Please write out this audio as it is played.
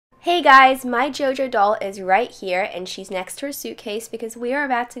Hey guys, my JoJo doll is right here and she's next to her suitcase because we are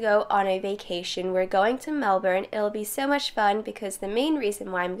about to go on a vacation. We're going to Melbourne. It'll be so much fun because the main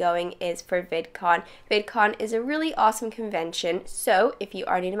reason why I'm going is for VidCon. VidCon is a really awesome convention, so if you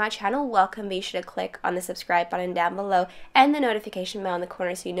are new to my channel, welcome. Be sure to click on the subscribe button down below and the notification bell in the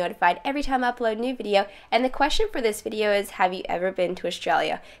corner so you're notified every time I upload a new video. And the question for this video is, have you ever been to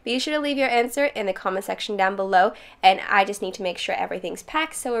Australia? Be sure to leave your answer in the comment section down below, and I just need to make sure everything's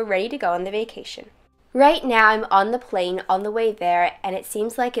packed so we're ready to go on the vacation. Right now I'm on the plane on the way there, and it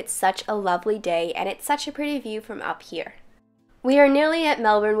seems like it's such a lovely day and it's such a pretty view from up here. We are nearly at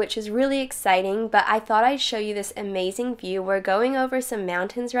Melbourne, which is really exciting, but I thought I'd show you this amazing view. We're going over some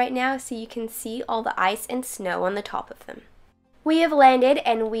mountains right now so you can see all the ice and snow on the top of them. We have landed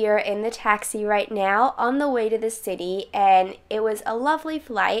and we are in the taxi right now on the way to the city, and it was a lovely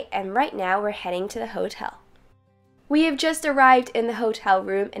flight, and right now we're heading to the hotel. We have just arrived in the hotel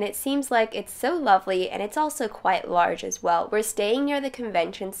room and it seems like it's so lovely, and it's also quite large as well. We're staying near the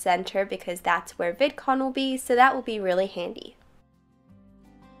convention center because that's where VidCon will be, so that will be really handy.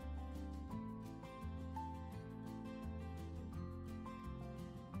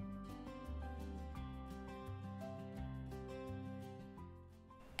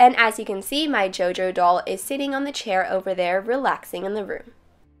 And as you can see, my JoJo doll is sitting on the chair over there, relaxing in the room.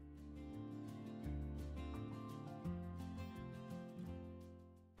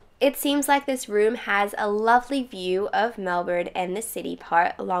 It seems like this room has a lovely view of Melbourne and the city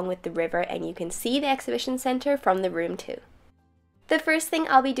part along with the river, and you can see the exhibition center from the room too. The first thing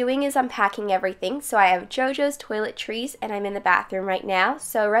I'll be doing is unpacking everything. So I have JoJo's toiletries and I'm in the bathroom right now.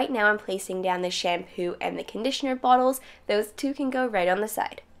 So right now I'm placing down the shampoo and the conditioner bottles. Those two can go right on the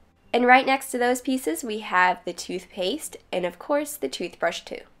side. And right next to those pieces we have the toothpaste and of course the toothbrush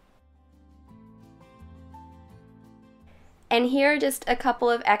too. And here are just a couple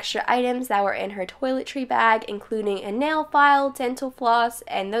of extra items that were in her toiletry bag, including a nail file, dental floss,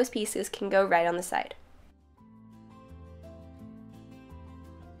 and those pieces can go right on the side.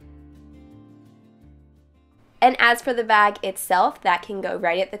 And as for the bag itself, that can go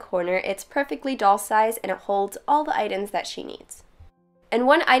right at the corner. It's perfectly doll size and it holds all the items that she needs. And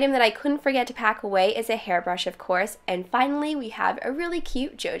one item that I couldn't forget to pack away is a hairbrush, of course. And finally, we have a really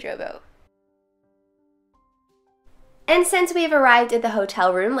cute JoJo bow. And since we have arrived at the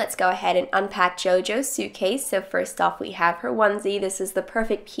hotel room, let's go ahead and unpack JoJo's suitcase. So first off, we have her onesie. This is the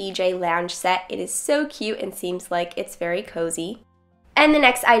perfect PJ lounge set. It is so cute and seems like it's very cozy. And the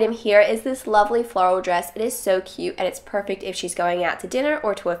next item here is this lovely floral dress. It is so cute and it's perfect if she's going out to dinner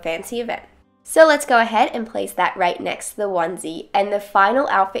or to a fancy event. So let's go ahead and place that right next to the onesie. And the final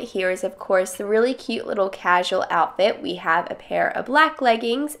outfit here is of course the really cute little casual outfit. We have a pair of black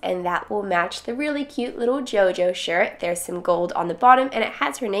leggings and that will match the really cute little JoJo shirt. There's some gold on the bottom and it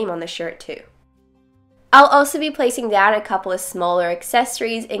has her name on the shirt too. I'll also be placing down a couple of smaller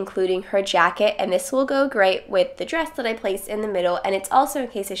accessories, including her jacket, and this will go great with the dress that I placed in the middle, and it's also in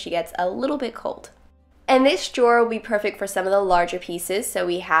case if she gets a little bit cold. And this drawer will be perfect for some of the larger pieces. So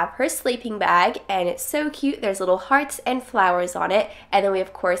we have her sleeping bag and it's so cute. There's little hearts and flowers on it. And then we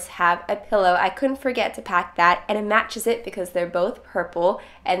of course have a pillow. I couldn't forget to pack that, and it matches it because they're both purple.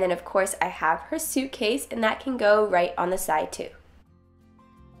 And then of course I have her suitcase and that can go right on the side too.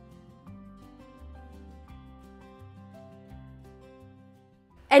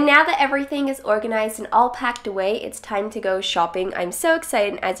 And now that everything is organized and all packed away, it's time to go shopping. I'm so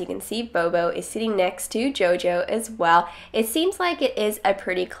excited, and as you can see, Bobo is sitting next to JoJo as well. It seems like it is a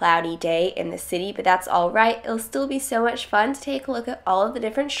pretty cloudy day in the city, but that's all right. It'll still be so much fun to take a look at all of the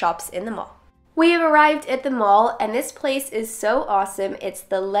different shops in the mall. We have arrived at the mall, and this place is so awesome. It's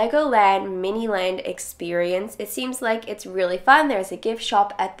the Legoland Miniland experience. It seems like it's really fun. There's a gift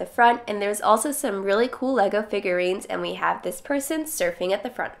shop at the front, and there's also some really cool Lego figurines, and we have this person surfing at the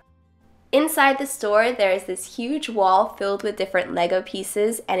front. Inside the store, there is this huge wall filled with different Lego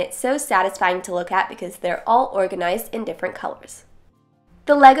pieces, and it's so satisfying to look at because they're all organized in different colors.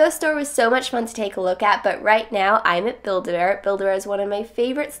 The Lego store was so much fun to take a look at, but right now I'm at Build-A-Bear. Build-A-Bear is one of my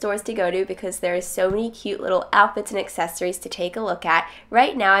favorite stores to go to because there are so many cute little outfits and accessories to take a look at.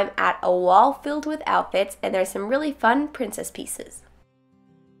 Right now I'm at a wall filled with outfits, and there's some really fun princess pieces.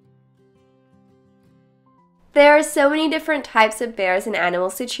 There are so many different types of bears and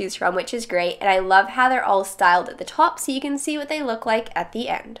animals to choose from, which is great, and I love how they're all styled at the top so you can see what they look like at the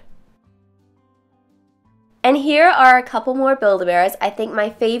end. And here are a couple more Build-A-Bears. I think my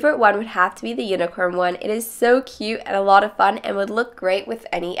favorite one would have to be the unicorn one. It is so cute and a lot of fun and would look great with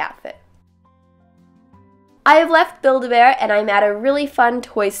any outfit. I have left Build-A-Bear and I'm at a really fun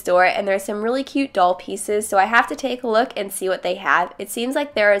toy store and there's some really cute doll pieces, so I have to take a look and see what they have. It seems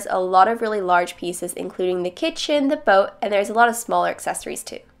like there is a lot of really large pieces, including the kitchen, the boat, and there's a lot of smaller accessories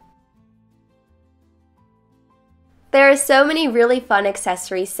too. There are so many really fun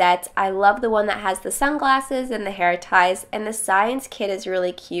accessory sets. I love the one that has the sunglasses and the hair ties, and the science kit is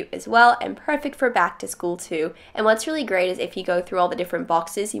really cute as well and perfect for back to school too. And what's really great is if you go through all the different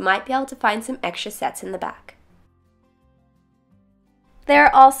boxes, you might be able to find some extra sets in the back. There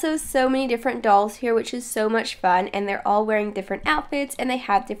are also so many different dolls here, which is so much fun, and they're all wearing different outfits and they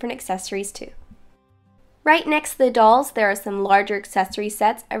have different accessories too. Right next to the dolls, there are some larger accessory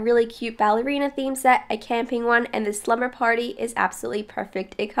sets, a really cute ballerina theme set, a camping one, and the slumber party is absolutely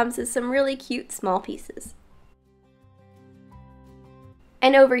perfect. It comes with some really cute small pieces.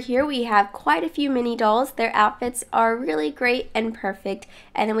 And over here we have quite a few mini dolls. Their outfits are really great and perfect,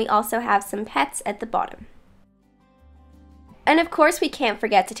 and then we also have some pets at the bottom. And of course we can't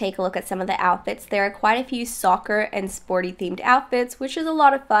forget to take a look at some of the outfits. There are quite a few soccer and sporty themed outfits, which is a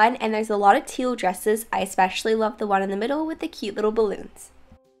lot of fun, and there's a lot of teal dresses. I especially love the one in the middle with the cute little balloons.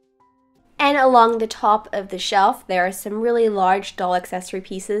 And along the top of the shelf there are some really large doll accessory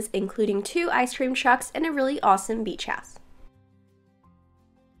pieces, including 2 ice cream trucks and a really awesome beach house.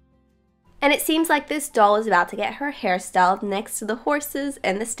 And it seems like this doll is about to get her hair styled next to the horses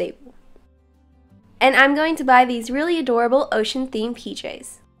and the stable. And I'm going to buy these really adorable ocean-themed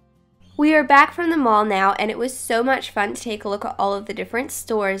PJs. We are back from the mall now, and it was so much fun to take a look at all of the different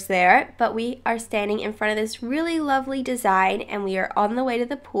stores there, but we are standing in front of this really lovely design, and we are on the way to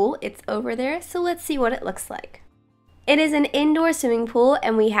the pool. It's over there, so let's see what it looks like. It is an indoor swimming pool,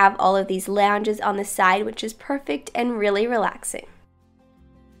 and we have all of these lounges on the side, which is perfect and really relaxing.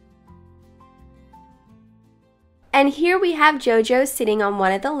 And here we have JoJo sitting on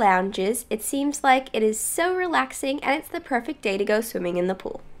one of the lounges. It seems like it is so relaxing and it's the perfect day to go swimming in the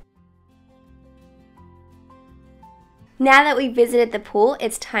pool. Now that we visited the pool,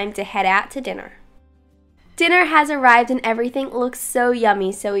 it's time to head out to dinner. Dinner has arrived and everything looks so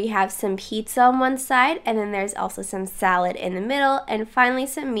yummy. So we have some pizza on one side, and then there's also some salad in the middle, and finally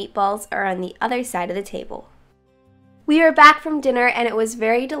some meatballs are on the other side of the table. We are back from dinner and it was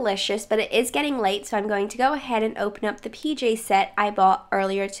very delicious, but it is getting late, so I'm going to go ahead and open up the PJ set I bought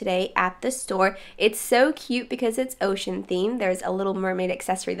earlier today at the store. It's so cute because it's ocean themed. There's a little mermaid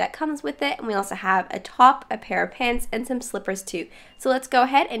accessory that comes with it, and we also have a top, a pair of pants, and some slippers too. So let's go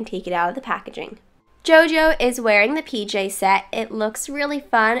ahead and take it out of the packaging. JoJo is wearing the PJ set. It looks really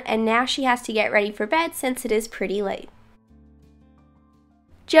fun, and now she has to get ready for bed since it is pretty late.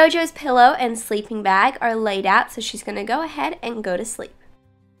 JoJo's pillow and sleeping bag are laid out, so she's going to go ahead and go to sleep.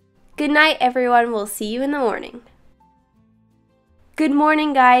 Good night, everyone. We'll see you in the morning. Good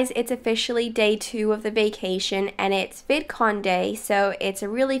morning, guys. It's officially day 2 of the vacation, and it's VidCon day, so it's a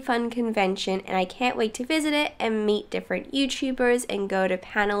really fun convention, and I can't wait to visit it and meet different YouTubers and go to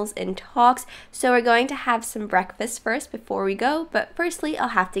panels and talks. So we're going to have some breakfast first before we go, but firstly, I'll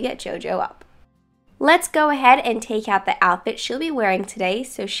have to get JoJo up. Let's go ahead and take out the outfit she'll be wearing today.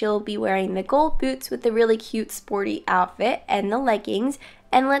 So she'll be wearing the gold boots with the really cute sporty outfit and the leggings,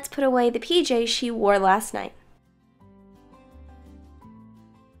 and let's put away the PJs she wore last night.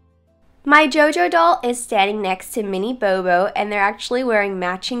 My JoJo doll is standing next to Minnie Bobo, and they're actually wearing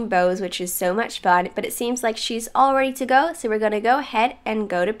matching bows, which is so much fun, but it seems like she's all ready to go, so we're going to go ahead and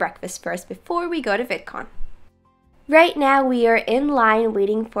go to breakfast first before we go to VidCon. Right now we are in line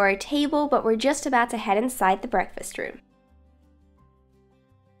waiting for a table, but we're just about to head inside the breakfast room.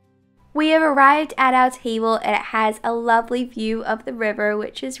 We have arrived at our table, and it has a lovely view of the river,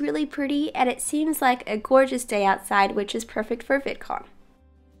 which is really pretty, and it seems like a gorgeous day outside, which is perfect for VidCon.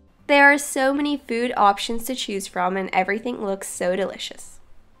 There are so many food options to choose from, and everything looks so delicious.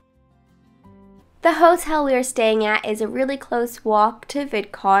 The hotel we are staying at is a really close walk to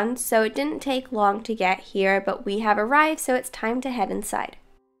VidCon, so it didn't take long to get here, but we have arrived, so it's time to head inside.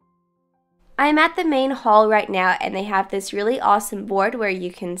 I'm at the main hall right now, and they have this really awesome board where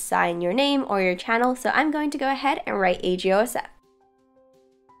you can sign your name or your channel, so I'm going to go ahead and write AGOSF.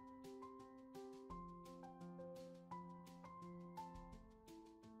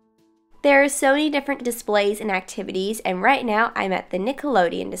 There are so many different displays and activities, and right now I'm at the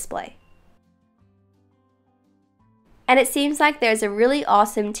Nickelodeon display. And it seems like there's a really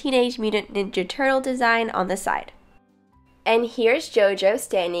awesome Teenage Mutant Ninja Turtle design on the side. And here's JoJo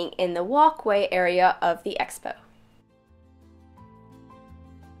standing in the walkway area of the expo.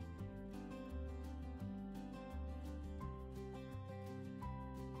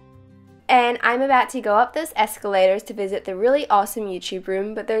 And I'm about to go up those escalators to visit the really awesome YouTube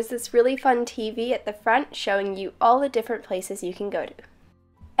room, but there's this really fun TV at the front showing you all the different places you can go to.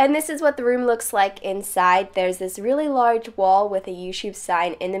 And this is what the room looks like inside. There's this really large wall with a YouTube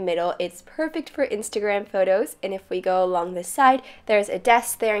sign in the middle. It's perfect for Instagram photos, and if we go along the side, there's a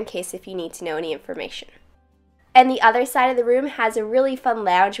desk there in case if you need to know any information. And the other side of the room has a really fun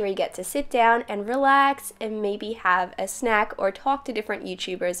lounge where you get to sit down and relax and maybe have a snack or talk to different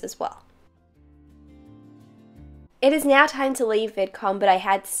YouTubers as well. It is now time to leave VidCon, but I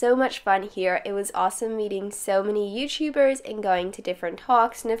had so much fun here. It was awesome meeting so many YouTubers and going to different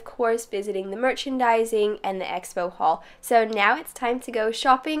talks and of course visiting the merchandising and the expo hall. So now it's time to go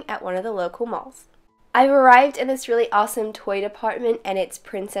shopping at one of the local malls. I've arrived in this really awesome toy department and it's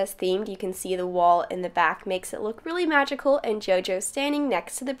princess themed. You can see the wall in the back makes it look really magical and JoJo's standing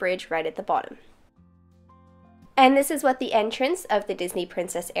next to the bridge right at the bottom. And this is what the entrance of the Disney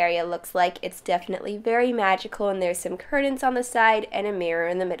Princess area looks like. It's definitely very magical and there's some curtains on the side and a mirror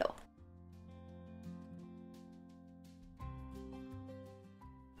in the middle.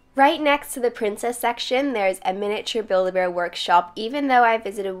 Right next to the princess section, there's a miniature Build-A-Bear workshop. Even though I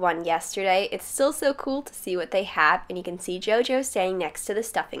visited one yesterday, it's still so cool to see what they have, and you can see JoJo standing next to the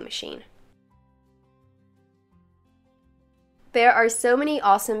stuffing machine. There are so many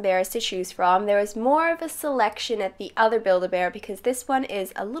awesome bears to choose from. There is more of a selection at the other Build-A-Bear because this one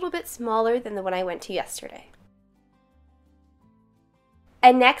is a little bit smaller than the one I went to yesterday.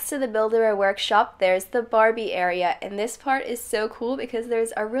 And next to the Build-A-Bear workshop, there's the Barbie area, and this part is so cool because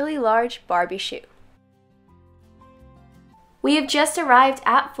there's a really large Barbie shoe. We have just arrived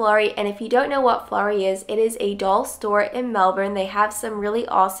at Florrie, and if you don't know what Florrie is, it is a doll store in Melbourne. They have some really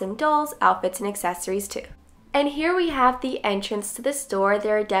awesome dolls, outfits, and accessories too. And here we have the entrance to the store.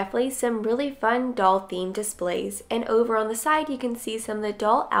 There are definitely some really fun doll themed displays, and over on the side you can see some of the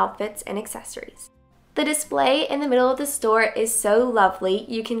doll outfits and accessories. The display in the middle of the store is so lovely.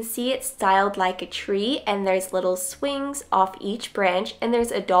 You can see it styled like a tree and there's little swings off each branch and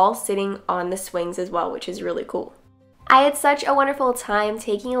there's a doll sitting on the swings as well, which is really cool. I had such a wonderful time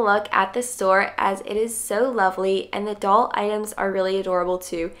taking a look at the store as it is so lovely and the doll items are really adorable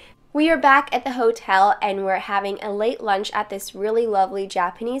too. We are back at the hotel and we're having a late lunch at this really lovely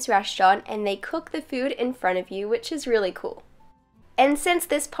Japanese restaurant and they cook the food in front of you, which is really cool. And since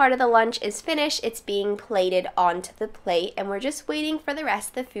this part of the lunch is finished, it's being plated onto the plate and we're just waiting for the rest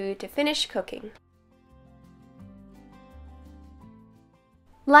of the food to finish cooking.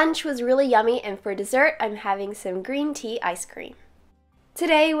 Lunch was really yummy and for dessert I'm having some green tea ice cream.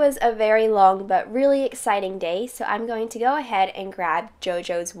 Today was a very long but really exciting day, so I'm going to go ahead and grab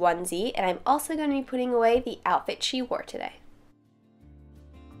JoJo's onesie and I'm also going to be putting away the outfit she wore today.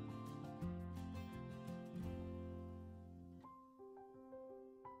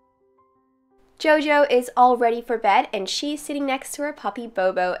 JoJo is all ready for bed and she's sitting next to her puppy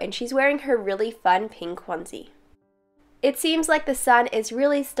Bobo and she's wearing her really fun pink onesie. It seems like the sun is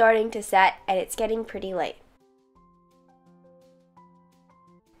really starting to set and it's getting pretty late.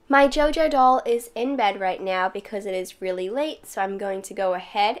 My JoJo doll is in bed right now because it is really late, so I'm going to go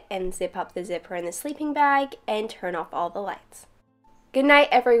ahead and zip up the zipper in the sleeping bag and turn off all the lights. Good night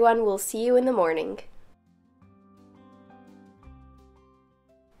everyone, we'll see you in the morning.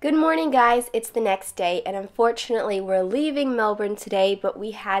 Good morning guys, it's the next day and unfortunately we're leaving Melbourne today, but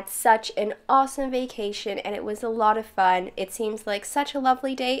we had such an awesome vacation and it was a lot of fun. It seems like such a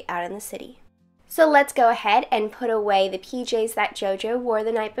lovely day out in the city. So let's go ahead and put away the PJs that JoJo wore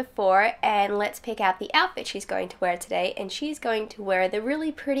the night before and let's pick out the outfit she's going to wear today, and she's going to wear the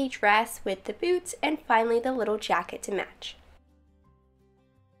really pretty dress with the boots and finally the little jacket to match.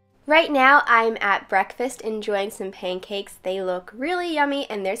 Right now, I'm at breakfast enjoying some pancakes. They look really yummy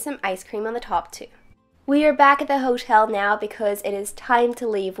and there's some ice cream on the top too. We are back at the hotel now because it is time to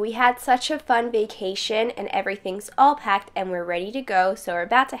leave. We had such a fun vacation and everything's all packed and we're ready to go, so we're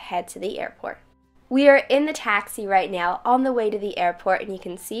about to head to the airport. We are in the taxi right now on the way to the airport and you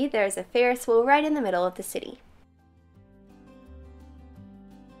can see there's a Ferris wheel right in the middle of the city.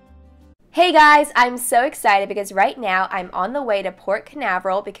 Hey guys, I'm so excited because right now I'm on the way to Port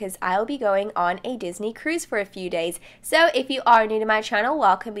Canaveral because I'll be going on a Disney cruise for a few days. So if you are new to my channel,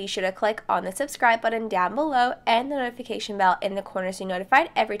 welcome. Be sure to click on the subscribe button down below and the notification bell in the corner so you're notified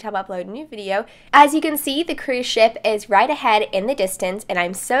every time I upload a new video. As you can see, the cruise ship is right ahead in the distance and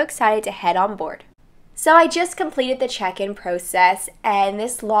I'm so excited to head on board. So I just completed the check-in process and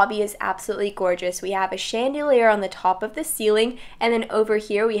this lobby is absolutely gorgeous. We have a chandelier on the top of the ceiling and then over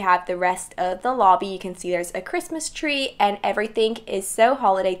here we have the rest of the lobby. You can see there's a Christmas tree and everything is so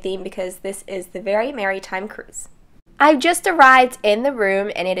holiday themed because this is the Very Merry Time cruise. I've just arrived in the room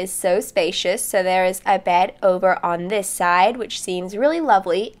and it is so spacious. So there is a bed over on this side, which seems really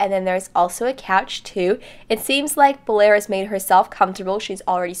lovely, and then there's also a couch too. It seems like Blair has made herself comfortable. She's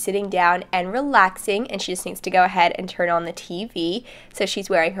already sitting down and relaxing, and she just needs to go ahead and turn on the TV. So she's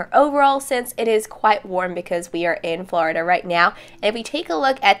wearing her overalls since it is quite warm because we are in Florida right now. And if we take a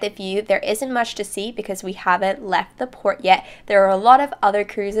look at the view, there isn't much to see because we haven't left the port yet. There are a lot of other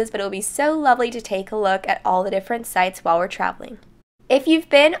cruises, but it'll be so lovely to take a look at all the different sites while we're traveling. If you've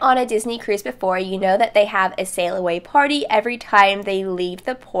been on a Disney cruise before, you know that they have a sail away party every time they leave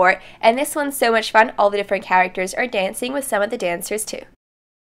the port, and this one's so much fun. All the different characters are dancing with some of the dancers too.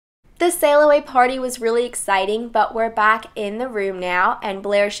 The sail away party was really exciting, but we're back in the room now, and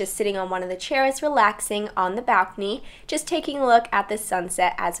Blair's just sitting on one of the chairs relaxing on the balcony, just taking a look at the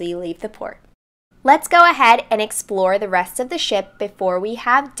sunset as we leave the port. Let's go ahead and explore the rest of the ship before we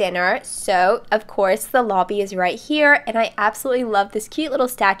have dinner. So, of course, the lobby is right here, and I absolutely love this cute little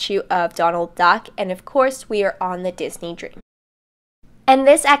statue of Donald Duck, and of course, we are on the Disney Dream. And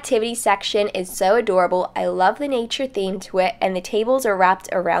this activity section is so adorable. I love the nature theme to it, and the tables are wrapped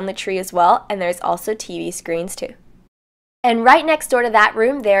around the tree as well, and there's also TV screens too. And right next door to that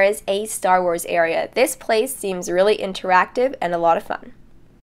room, there is a Star Wars area. This place seems really interactive and a lot of fun.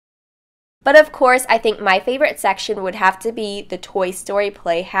 But of course, I think my favorite section would have to be the Toy Story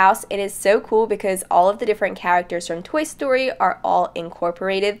Playhouse. It is so cool because all of the different characters from Toy Story are all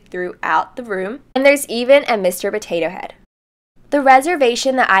incorporated throughout the room. And there's even a Mr. Potato Head. The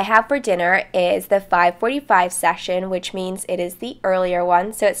reservation that I have for dinner is the 5:45 session, which means it is the earlier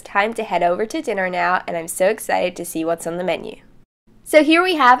one. So it's time to head over to dinner now, and I'm so excited to see what's on the menu. So here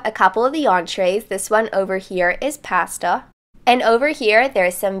we have a couple of the entrees. This one over here is pasta. And over here,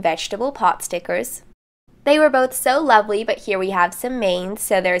 there's some vegetable pot stickers. They were both so lovely, but here we have some mains.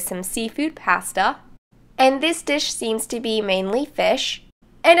 So there's some seafood pasta. And this dish seems to be mainly fish.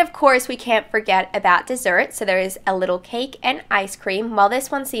 And of course, we can't forget about dessert. So there is a little cake and ice cream, while this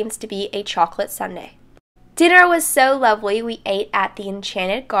one seems to be a chocolate sundae. Dinner was so lovely. We ate at the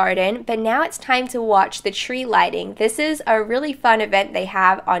Enchanted Garden, but now it's time to watch the tree lighting. This is a really fun event they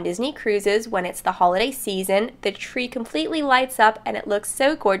have on Disney cruises when it's the holiday season. The tree completely lights up and it looks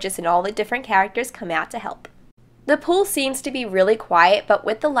so gorgeous, and all the different characters come out to help. The pool seems to be really quiet, but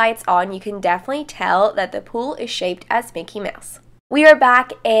with the lights on, you can definitely tell that the pool is shaped as Mickey Mouse. We are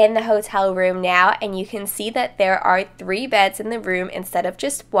back in the hotel room now, and you can see that there are 3 beds in the room instead of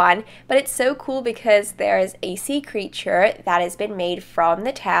just 1, but it's so cool because there is a sea creature that has been made from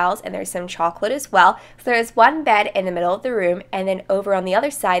the towels, and there's some chocolate as well. So there's 1 bed in the middle of the room, and then over on the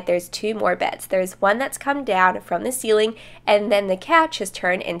other side there's 2 more beds. There's one that's come down from the ceiling, and then the couch has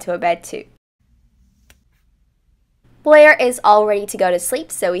turned into a bed too. Blair is all ready to go to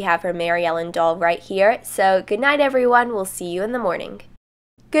sleep, so we have her Mary Ellen doll right here. So good night everyone, we'll see you in the morning.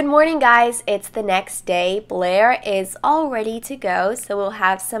 Good morning guys, it's the next day. Blair is all ready to go, so we'll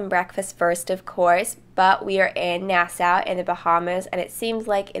have some breakfast first of course, but we are in Nassau in the Bahamas, and it seems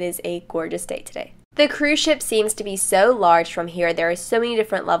like it is a gorgeous day today. The cruise ship seems to be so large from here. There are so many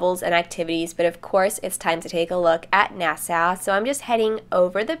different levels and activities, but of course it's time to take a look at Nassau, so I'm just heading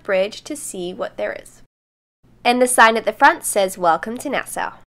over the bridge to see what there is. And the sign at the front says, "Welcome to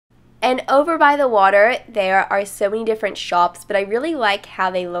Nassau." And over by the water, there are so many different shops, but I really like how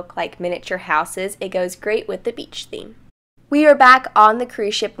they look like miniature houses. It goes great with the beach theme. We are back on the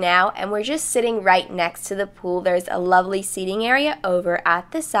cruise ship now, and we're just sitting right next to the pool. There's a lovely seating area over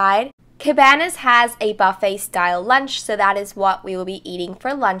at the side. Cabanas has a buffet-style lunch, so that is what we will be eating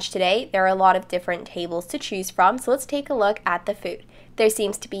for lunch today. There are a lot of different tables to choose from, so let's take a look at the food. There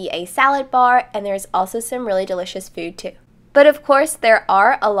seems to be a salad bar, and there's also some really delicious food too. But of course, there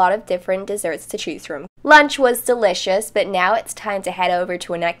are a lot of different desserts to choose from. Lunch was delicious, but now it's time to head over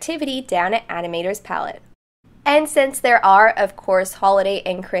to an activity down at Animator's Palette. And since there are, of course, holiday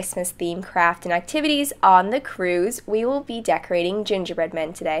and Christmas themed craft and activities on the cruise, we will be decorating gingerbread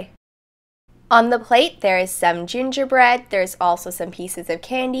men today. On the plate, there is some gingerbread. There's also some pieces of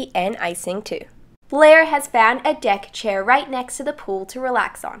candy and icing too. Blair has found a deck chair right next to the pool to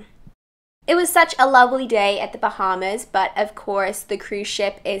relax on. It was such a lovely day at the Bahamas, but of course the cruise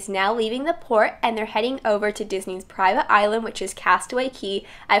ship is now leaving the port and they're heading over to Disney's private island, which is Castaway Cay.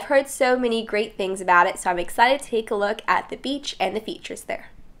 I've heard so many great things about it, so I'm excited to take a look at the beach and the features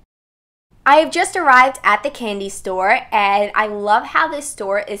there. I have just arrived at the candy store, and I love how this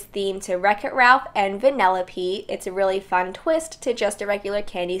store is themed to Wreck-It Ralph and Vanellope. It's a really fun twist to just a regular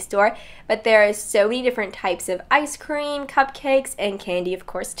candy store, but there are so many different types of ice cream, cupcakes, and candy of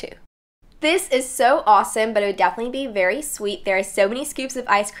course too. This is so awesome, but it would definitely be very sweet. There are so many scoops of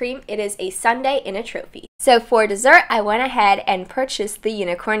ice cream. It is a sundae in a trophy. So for dessert, I went ahead and purchased the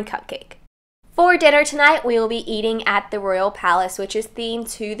unicorn cupcake. For dinner tonight, we will be eating at the Royal Palace, which is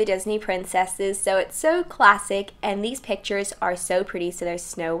themed to the Disney princesses, so it's so classic, and these pictures are so pretty. So there's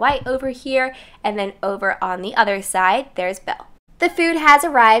Snow White over here, and then over on the other side, there's Belle. The food has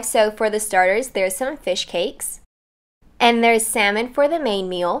arrived, so for the starters, there's some fish cakes, and there's salmon for the main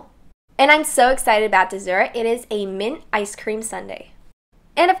meal, and I'm so excited about dessert. It is a mint ice cream sundae.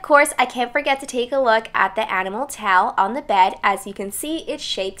 And of course, I can't forget to take a look at the animal towel on the bed. As you can see, it's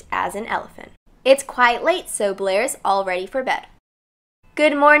shaped as an elephant. It's quite late, so Blair's all ready for bed.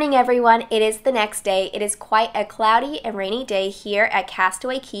 Good morning, everyone. It is the next day. It is quite a cloudy and rainy day here at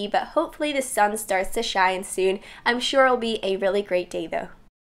Castaway Cay, but hopefully the sun starts to shine soon. I'm sure it'll be a really great day though.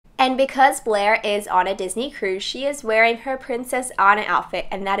 And because Blair is on a Disney cruise, she is wearing her Princess Anna outfit,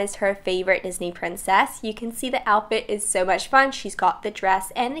 and that is her favorite Disney princess. You can see the outfit is so much fun. She's got the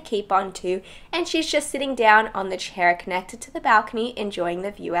dress and the cape on too, and she's just sitting down on the chair connected to the balcony, enjoying the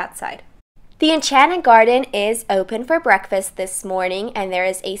view outside. The Enchanted Garden is open for breakfast this morning, and there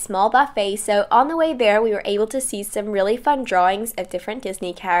is a small buffet, so on the way there we were able to see some really fun drawings of different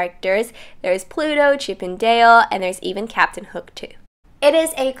Disney characters. There's Pluto, Chip and Dale, and there's even Captain Hook too. It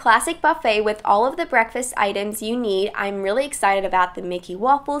is a classic buffet with all of the breakfast items you need. I'm really excited about the Mickey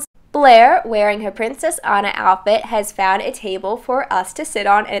waffles. Blair, wearing her Princess Anna outfit, has found a table for us to sit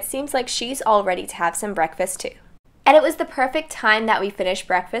on, and it seems like she's all ready to have some breakfast too. And it was the perfect time that we finished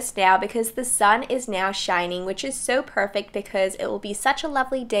breakfast now because the sun is now shining, which is so perfect because it will be such a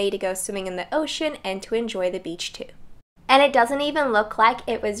lovely day to go swimming in the ocean and to enjoy the beach too. And it doesn't even look like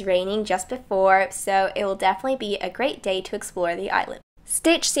it was raining just before, so it will definitely be a great day to explore the island.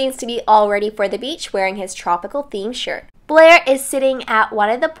 Stitch seems to be all ready for the beach, wearing his tropical themed shirt. Blair is sitting at one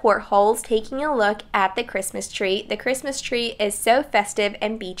of the portholes taking a look at the Christmas tree. The Christmas tree is so festive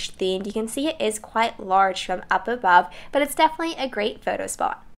and beach themed. You can see it is quite large from up above, but it's definitely a great photo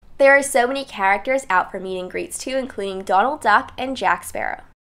spot. There are so many characters out for meet and greets too, including Donald Duck and Jack Sparrow.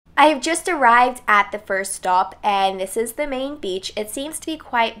 I have just arrived at the first stop, and this is the main beach. It seems to be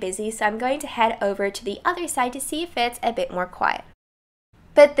quite busy, so I'm going to head over to the other side to see if it's a bit more quiet.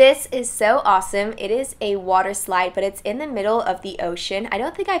 But this is so awesome. It is a water slide, but it's in the middle of the ocean. I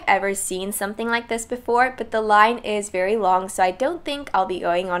don't think I've ever seen something like this before, but the line is very long, so I don't think I'll be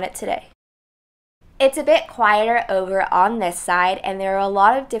going on it today. It's a bit quieter over on this side, and there are a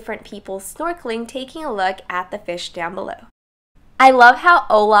lot of different people snorkeling, taking a look at the fish down below. I love how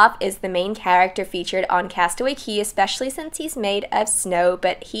Olaf is the main character featured on Castaway Cay, especially since he's made of snow,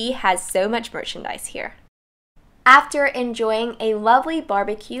 but he has so much merchandise here. After enjoying a lovely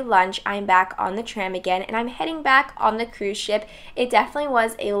barbecue lunch, I'm back on the tram again, and I'm heading back on the cruise ship. It definitely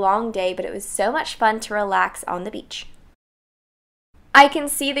was a long day, but it was so much fun to relax on the beach. I can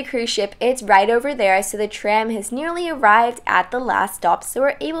see the cruise ship. It's right over there, so the tram has nearly arrived at the last stop, so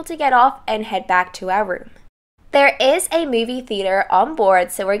we're able to get off and head back to our room. There is a movie theater on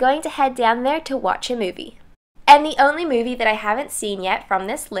board, so we're going to head down there to watch a movie. And the only movie that I haven't seen yet from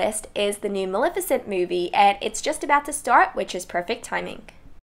this list is the new Maleficent movie, and it's just about to start, which is perfect timing.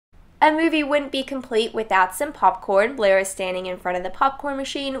 A movie wouldn't be complete without some popcorn. Blair is standing in front of the popcorn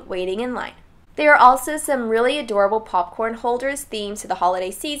machine, waiting in line. There are also some really adorable popcorn holders themed to the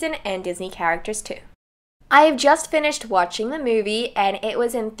holiday season and Disney characters too. I have just finished watching the movie, and it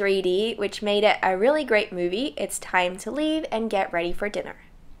was in 3D, which made it a really great movie. It's time to leave and get ready for dinner.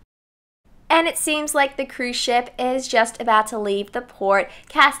 And it seems like the cruise ship is just about to leave the port.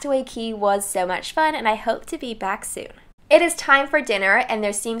 Castaway Cay was so much fun, and I hope to be back soon. It is time for dinner, and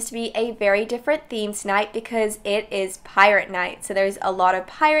there seems to be a very different theme tonight because it is pirate night. So there's a lot of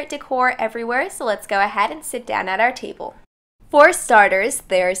pirate decor everywhere, so let's go ahead and sit down at our table. For starters,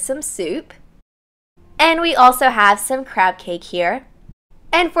 there's some soup. And we also have some crab cake here.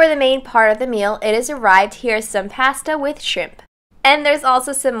 And for the main part of the meal, it has arrived. Here's some pasta with shrimp. And there's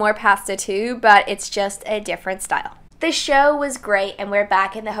also some more pasta too, but it's just a different style. The show was great, and we're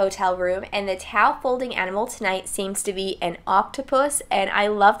back in the hotel room, and the towel folding animal tonight seems to be an octopus, and I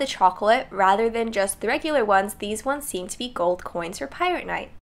love the chocolate. Rather than just the regular ones, these ones seem to be gold coins for pirate night.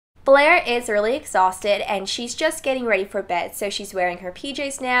 Blair is really exhausted, and she's just getting ready for bed, so she's wearing her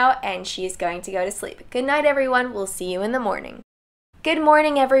PJs now, and she's going to go to sleep. Good night, everyone. We'll see you in the morning. Good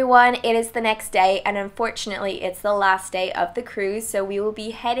morning, everyone. It is the next day, and unfortunately, it's the last day of the cruise, so we will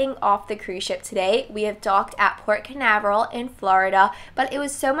be heading off the cruise ship today. We have docked at Port Canaveral in Florida, but it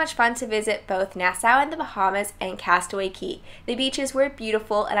was so much fun to visit both Nassau in the Bahamas and Castaway Cay. The beaches were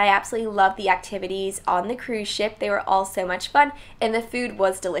beautiful, and I absolutely loved the activities on the cruise ship. They were all so much fun, and the food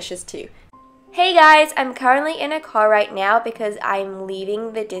was delicious too. Hey guys, I'm currently in a car right now because I'm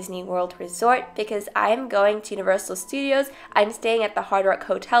leaving the Disney World Resort because I'm going to Universal Studios. I'm staying at the Hard Rock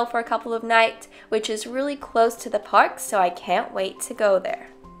Hotel for a couple of nights, which is really close to the park, so I can't wait to go there.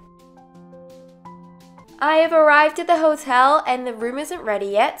 I have arrived at the hotel and the room isn't ready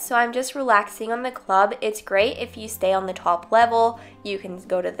yet, so I'm just relaxing on the club. It's great if you stay on the top level. You can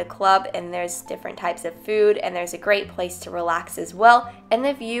go to the club and there's different types of food and there's a great place to relax as well. And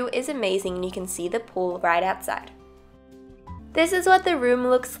the view is amazing and you can see the pool right outside. This is what the room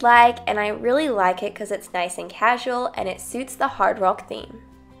looks like and I really like it because it's nice and casual and it suits the Hard Rock theme.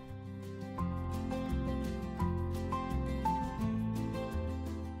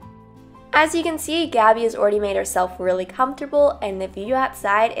 As you can see, Gabby has already made herself really comfortable and the view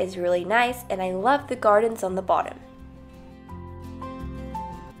outside is really nice and I love the gardens on the bottom.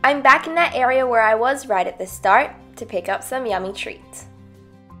 I'm back in that area where I was right at the start to pick up some yummy treats.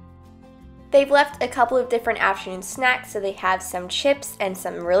 They've left a couple of different afternoon snacks, so they have some chips and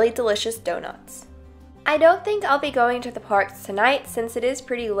some really delicious donuts. I don't think I'll be going to the parks tonight since it is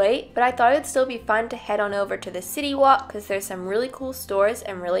pretty late, but I thought it'd still be fun to head on over to the City Walk because there's some really cool stores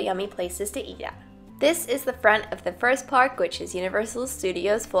and really yummy places to eat at. This is the front of the first park, which is Universal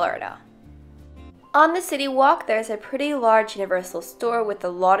Studios Florida. On the City Walk, there's a pretty large Universal store with a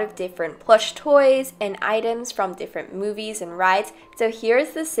lot of different plush toys and items from different movies and rides. So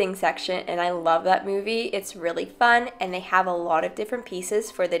here's the Sing section, and I love that movie. It's really fun, and they have a lot of different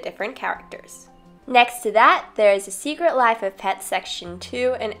pieces for the different characters. Next to that, there is a Secret Life of Pets section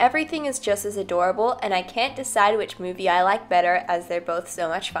too, and everything is just as adorable, and I can't decide which movie I like better as they're both so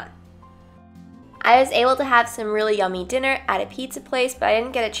much fun. I was able to have some really yummy dinner at a pizza place, but I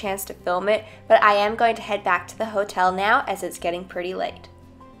didn't get a chance to film it, but I am going to head back to the hotel now as it's getting pretty late.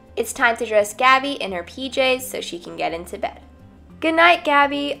 It's time to dress Gabby in her PJs so she can get into bed. Good night,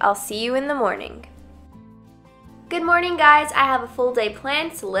 Gabby. I'll see you in the morning. Good morning, guys. I have a full day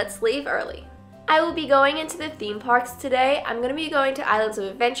planned, so let's leave early. I will be going into the theme parks today. I'm going to be going to Islands of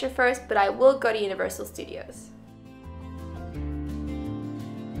Adventure first, but I will go to Universal Studios.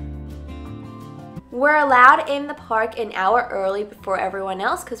 We're allowed in the park an hour early before everyone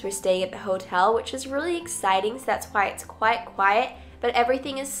else because we're staying at the hotel, which is really exciting, so that's why it's quite quiet, but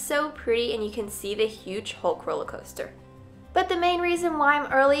everything is so pretty and you can see the huge Hulk roller coaster. But the main reason why I'm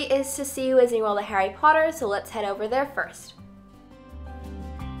early is to see Wizarding World of Harry Potter, so let's head over there first.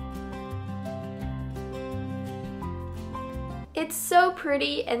 It's so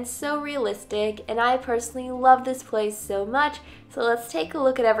pretty and so realistic, and I personally love this place so much, so let's take a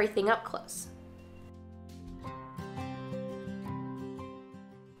look at everything up close.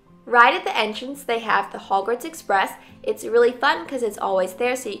 Right at the entrance, they have the Hogwarts Express. It's really fun because it's always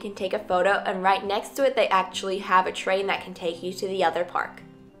there, so you can take a photo, and right next to it, they actually have a train that can take you to the other park.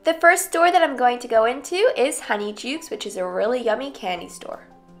 The first store that I'm going to go into is Honey Jukes, which is a really yummy candy store.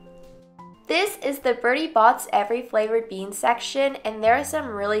 This is the Bertie Bott's Every Flavored Bean section, and there are some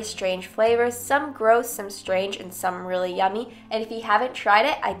really strange flavors, some gross, some strange, and some really yummy, and if you haven't tried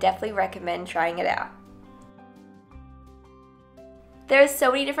it, I definitely recommend trying it out. There's so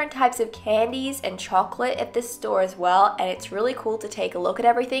many different types of candies and chocolate at this store as well, and it's really cool to take a look at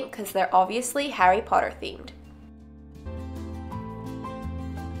everything because they're obviously Harry Potter themed.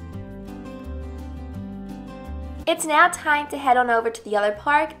 It's now time to head on over to the other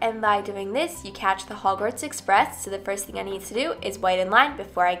park, and by doing this, you catch the Hogwarts Express, so the first thing I need to do is wait in line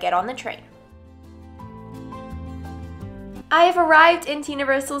before I get on the train. I have arrived into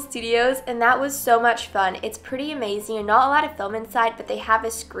Universal Studios, and that was so much fun. It's pretty amazing, and not a lot of film inside, but they have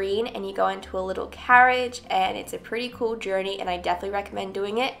a screen, and you go into a little carriage, and it's a pretty cool journey, and I definitely recommend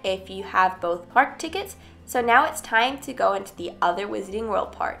doing it if you have both park tickets. So now it's time to go into the other Wizarding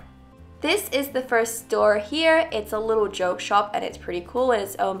World part. This is the first store here. It's a little joke shop and it's pretty cool, and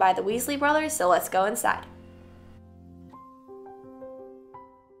it's owned by the Weasley brothers, so let's go inside.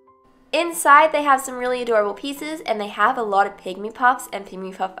 Inside they have some really adorable pieces, and they have a lot of Pygmy Puffs and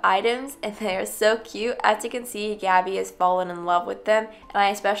Pygmy Puff items, and they are so cute. As you can see, Gabby has fallen in love with them, and I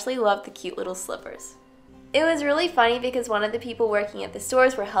especially love the cute little slippers. It was really funny because one of the people working at the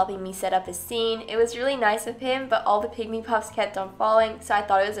stores were helping me set up a scene. It was really nice of him, but all the Pygmy Puffs kept on falling, so I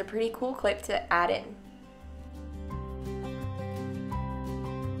thought it was a pretty cool clip to add in.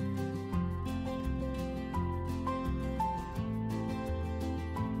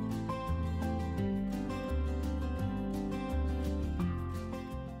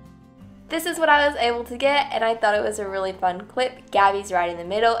 This is what I was able to get, and I thought it was a really fun clip. Gabby's right in the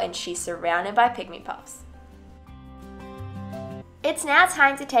middle, and she's surrounded by Pygmy Puffs. It's now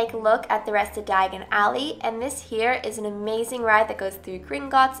time to take a look at the rest of Diagon Alley, and this here is an amazing ride that goes through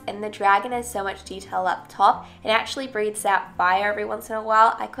Gringotts, and the dragon has so much detail up top. It actually breathes out fire every once in a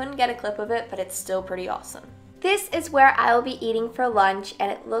while. I couldn't get a clip of it, but it's still pretty awesome. This is where I will be eating for lunch,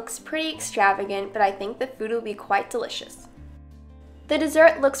 and it looks pretty extravagant, but I think the food will be quite delicious. The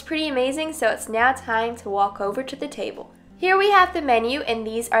dessert looks pretty amazing, so it's now time to walk over to the table. Here we have the menu, and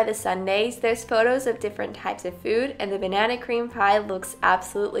these are the sundaes. There's photos of different types of food, and the banana cream pie looks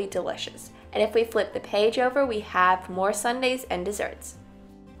absolutely delicious. And if we flip the page over, we have more sundaes and desserts.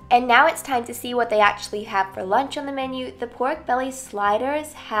 And now it's time to see what they actually have for lunch on the menu. The pork belly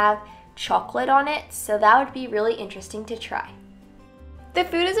sliders have chocolate on it, so that would be really interesting to try. The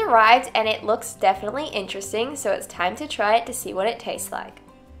food has arrived, and it looks definitely interesting, so it's time to try it to see what it tastes like.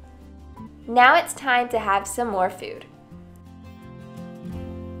 Now it's time to have some more food.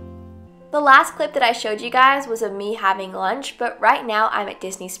 The last clip that I showed you guys was of me having lunch, but right now I'm at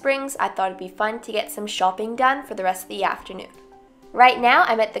Disney Springs. I thought it'd be fun to get some shopping done for the rest of the afternoon. Right now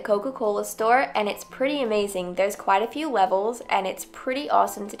I'm at the Coca-Cola store, and it's pretty amazing. There's quite a few levels, and it's pretty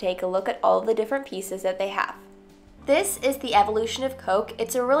awesome to take a look at all the different pieces that they have. This is the Evolution of Coke.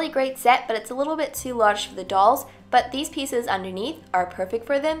 It's a really great set, but it's a little bit too large for the dolls, but these pieces underneath are perfect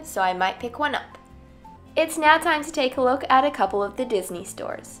for them, so I might pick one up. It's now time to take a look at a couple of the Disney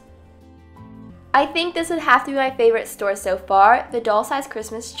stores. I think this would have to be my favorite store so far. The doll-sized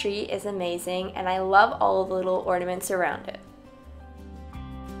Christmas tree is amazing, and I love all of the little ornaments around it.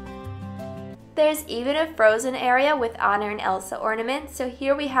 There's even a Frozen area with Anna and Elsa ornaments, so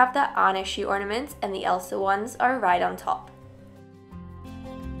here we have the Anna shoe ornaments, and the Elsa ones are right on top.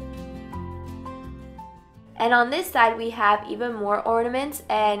 And on this side we have even more ornaments,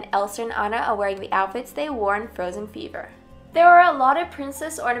 and Elsa and Anna are wearing the outfits they wore in Frozen Fever. There are a lot of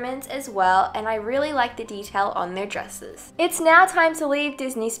princess ornaments as well, and I really like the detail on their dresses. It's now time to leave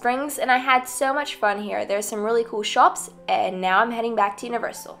Disney Springs, and I had so much fun here. There's some really cool shops, and now I'm heading back to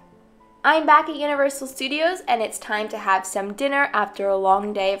Universal. I'm back at Universal Studios, and it's time to have some dinner after a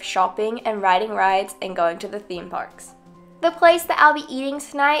long day of shopping and riding rides and going to the theme parks. The place that I'll be eating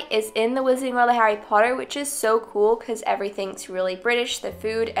tonight is in the Wizarding World of Harry Potter, which is so cool because everything's really British, the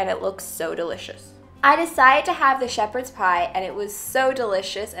food, and it looks so delicious. I decided to have the shepherd's pie, and it was so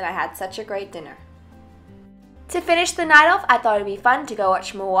delicious, and I had such a great dinner. To finish the night off, I thought it'd be fun to go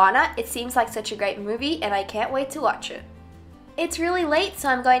watch Moana. It seems like such a great movie, and I can't wait to watch it. It's really late, so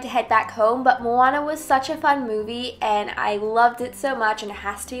I'm going to head back home, but Moana was such a fun movie, and I loved it so much, and it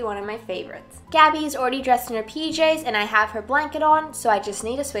has to be one of my favorites. Gabby is already dressed in her PJs, and I have her blanket on, so I just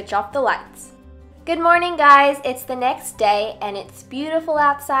need to switch off the lights. Good morning, guys. It's the next day, and it's beautiful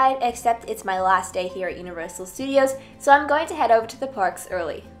outside, except it's my last day here at Universal Studios, so I'm going to head over to the parks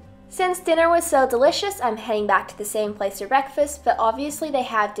early. Since dinner was so delicious, I'm heading back to the same place for breakfast, but obviously they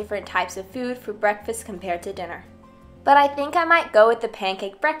have different types of food for breakfast compared to dinner. But I think I might go with the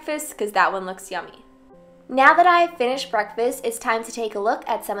pancake breakfast because that one looks yummy. Now that I have finished breakfast, it's time to take a look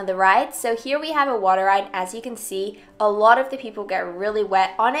at some of the rides. So here we have a water ride. As you can see, a lot of the people get really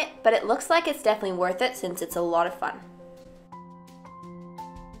wet on it, but it looks like it's definitely worth it since it's a lot of fun.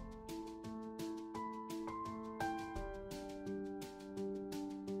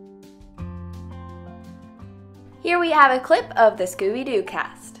 Here we have a clip of the Scooby-Doo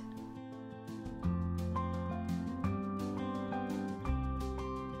cast.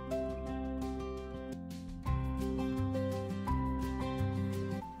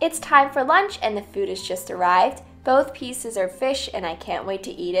 It's time for lunch, and the food has just arrived. Both pieces are fish, and I can't wait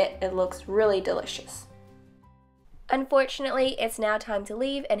to eat it. It looks really delicious. Unfortunately, it's now time to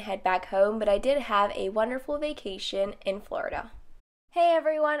leave and head back home, but I did have a wonderful vacation in Florida. Hey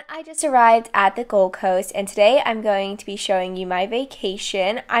everyone, I just arrived at the Gold Coast, and today I'm going to be showing you my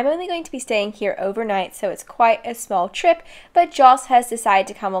vacation. I'm only going to be staying here overnight, so it's quite a small trip, but Joss has decided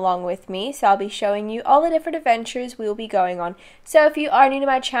to come along with me, so I'll be showing you all the different adventures we will be going on. So if you are new to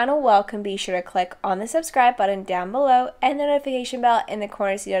my channel, welcome. Be sure to click on the subscribe button down below and the notification bell in the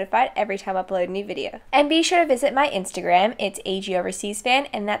corner to be notified every time I upload a new video. And be sure to visit my Instagram. It's agoverseasfan,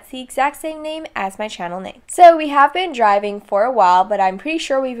 and that's the exact same name as my channel name. So we have been driving for a while, but I'm pretty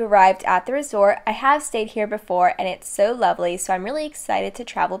sure we've arrived at the resort. I have stayed here before, and it's so lovely, so I'm really excited to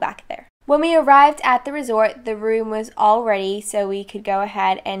travel back there. When we arrived at the resort, the room was all ready, so we could go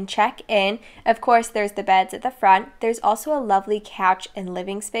ahead and check in. Of course, there's the beds at the front. There's also a lovely couch and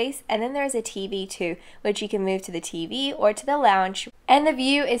living space, and then there's a TV too, which you can move to the TV or to the lounge. And the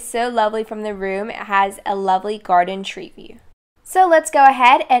view is so lovely from the room. It has a lovely garden tree view. So let's go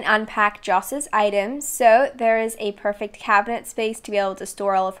ahead and unpack Joss's items. So there is a perfect cabinet space to be able to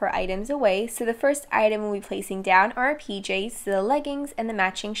store all of her items away. So the first item we'll be placing down are our PJs, the leggings, and the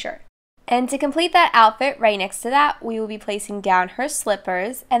matching shirt. And to complete that outfit, right next to that, we will be placing down her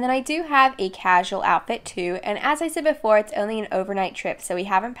slippers. And then I do have a casual outfit too. And as I said before, it's only an overnight trip, so we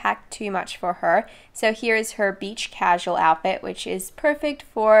haven't packed too much for her. So here's her beach casual outfit, which is perfect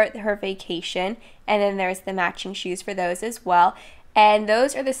for her vacation. And then there's the matching shoes for those as well. And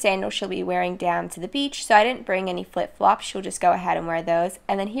those are the sandals she'll be wearing down to the beach. So I didn't bring any flip-flops. She'll just go ahead and wear those.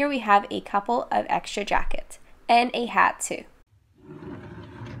 And then here we have a couple of extra jackets and a hat too.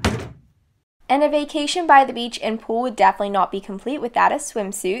 And a vacation by the beach and pool would definitely not be complete without a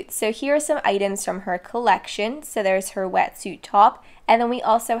swimsuit. So here are some items from her collection. So there's her wetsuit top, and then we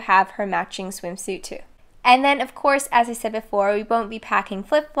also have her matching swimsuit too. And then of course, as I said before, we won't be packing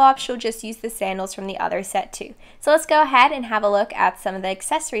flip-flops, she'll just use the sandals from the other set too. So let's go ahead and have a look at some of the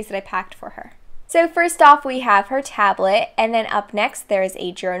accessories that I packed for her. So first off, we have her tablet, and then up next there is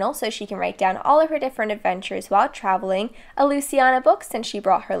a journal so she can write down all of her different adventures while traveling, a Luciana book since she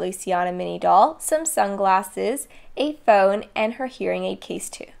brought her Luciana mini doll, some sunglasses, a phone, and her hearing aid case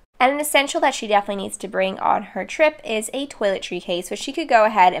too. And an essential that she definitely needs to bring on her trip is a toiletry case, which she could go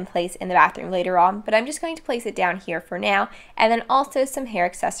ahead and place in the bathroom later on, but I'm just going to place it down here for now, and then also some hair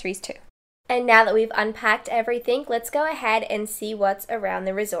accessories too. And now that we've unpacked everything, let's go ahead and see what's around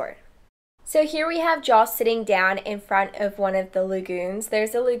the resort. So here we have Joss sitting down in front of one of the lagoons.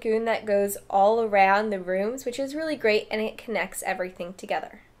 There's a lagoon that goes all around the rooms, which is really great, and it connects everything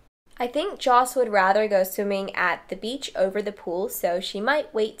together. I think Joss would rather go swimming at the beach over the pool, so she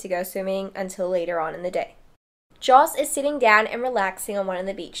might wait to go swimming until later on in the day. Joss is sitting down and relaxing on one of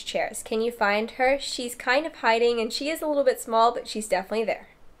the beach chairs. Can you find her? She's kind of hiding, and she is a little bit small, but she's definitely there.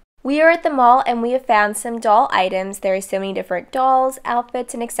 We are at the mall and we have found some doll items. There are so many different dolls,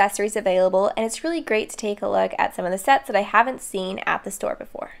 outfits, and accessories available, and it's really great to take a look at some of the sets that I haven't seen at the store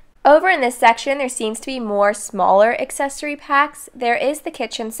before. Over in this section, there seems to be more smaller accessory packs. There is the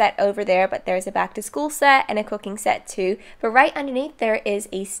kitchen set over there, but there's a back to school set and a cooking set too. But right underneath there is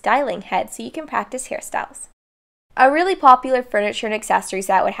a styling head so you can practice hairstyles. A really popular furniture and accessory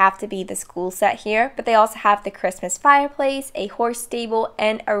set would have to be the school set here, but they also have the Christmas fireplace, a horse stable,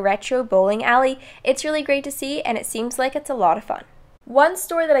 and a retro bowling alley. It's really great to see, and it seems like it's a lot of fun. One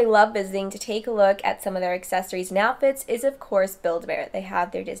store that I love visiting to take a look at some of their accessories and outfits is of course Build-A-Bear. They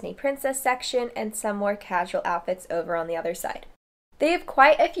have their Disney Princess section and some more casual outfits over on the other side. They have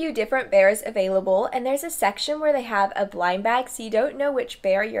quite a few different bears available, and there's a section where they have a blind bag so you don't know which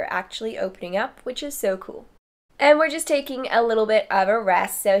bear you're actually opening up, which is so cool. And we're just taking a little bit of a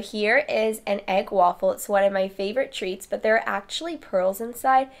rest. So here is an egg waffle. It's one of my favorite treats, but there are actually pearls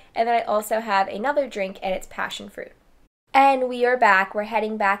inside. And then I also have another drink, and it's passion fruit. And we are back. We're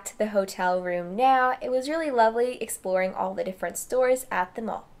heading back to the hotel room now. It was really lovely exploring all the different stores at the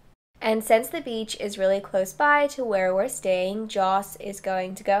mall. And since the beach is really close by to where we're staying, Joss is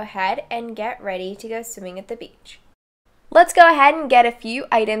going to go ahead and get ready to go swimming at the beach. Let's go ahead and get a few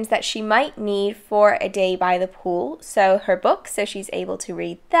items that she might need for a day by the pool. So her book, so she's able to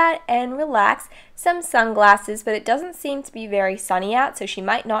read that and relax. Some sunglasses, but it doesn't seem to be very sunny out, so she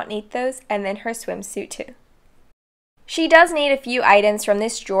might not need those. And then her swimsuit too. She does need a few items from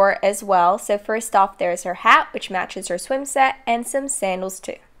this drawer as well. So first off, there's her hat, which matches her swim set, and some sandals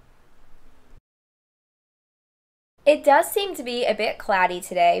too. It does seem to be a bit cloudy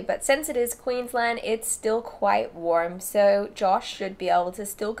today, but since it is Queensland, it's still quite warm, so Josh should be able to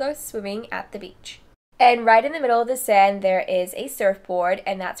still go swimming at the beach. And right in the middle of the sand, there is a surfboard,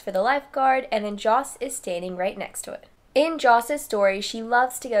 and that's for the lifeguard, and then Joss is standing right next to it. In Joss's story, she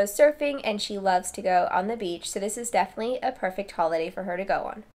loves to go surfing, and she loves to go on the beach, so this is definitely a perfect holiday for her to go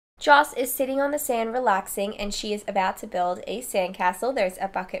on. Joss is sitting on the sand relaxing, and she is about to build a sandcastle. There's a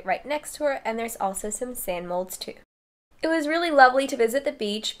bucket right next to her, and there's also some sand molds too. It was really lovely to visit the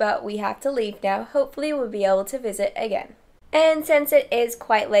beach, but we have to leave now. Hopefully we'll be able to visit again. And since it is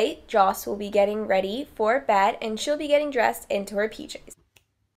quite late, Joss will be getting ready for bed, and she'll be getting dressed into her PJs.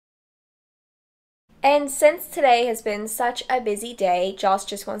 And since today has been such a busy day, Joss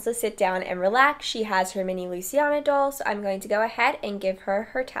just wants to sit down and relax. She has her mini Luciana doll, so I'm going to go ahead and give her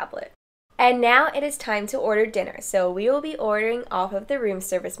her tablet. And now it is time to order dinner, so we will be ordering off of the room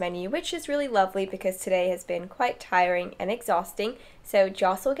service menu, which is really lovely because today has been quite tiring and exhausting, so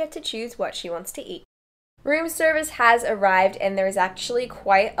Joss will get to choose what she wants to eat. Room service has arrived, and there's actually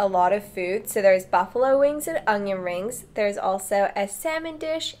quite a lot of food. So there's buffalo wings and onion rings, there's also a salmon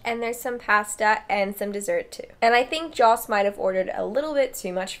dish, and there's some pasta and some dessert too. And I think Joss might have ordered a little bit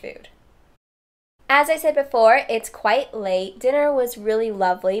too much food. As I said before, it's quite late. Dinner was really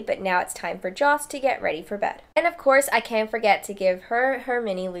lovely, but now it's time for Joss to get ready for bed. And of course, I can't forget to give her her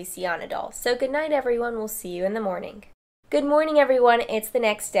mini Luciana doll. So good night, everyone. We'll see you in the morning. Good morning, everyone. It's the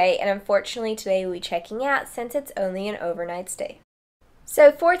next day, and unfortunately today we'll be checking out since it's only an overnight stay.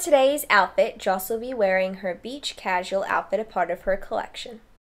 So for today's outfit, Joss will be wearing her beach casual outfit, a part of her collection.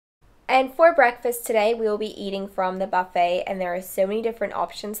 And for breakfast today, we will be eating from the buffet, and there are so many different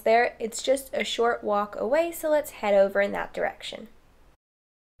options there. It's just a short walk away, so let's head over in that direction.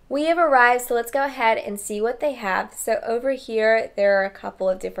 We have arrived, so let's go ahead and see what they have. So over here, there are a couple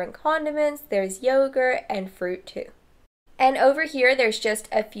of different condiments. There's yogurt and fruit too. And over here, there's just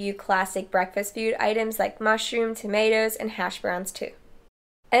a few classic breakfast food items like mushroom, tomatoes, and hash browns too.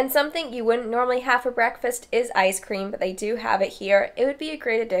 And something you wouldn't normally have for breakfast is ice cream, but they do have it here. It would be a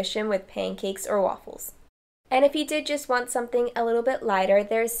great addition with pancakes or waffles. And if you did just want something a little bit lighter,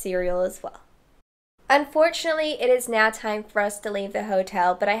 there's cereal as well. Unfortunately, it is now time for us to leave the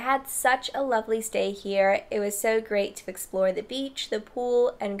hotel, but I had such a lovely stay here. It was so great to explore the beach, the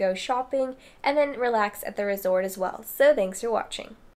pool, and go shopping, and then relax at the resort as well. So thanks for watching.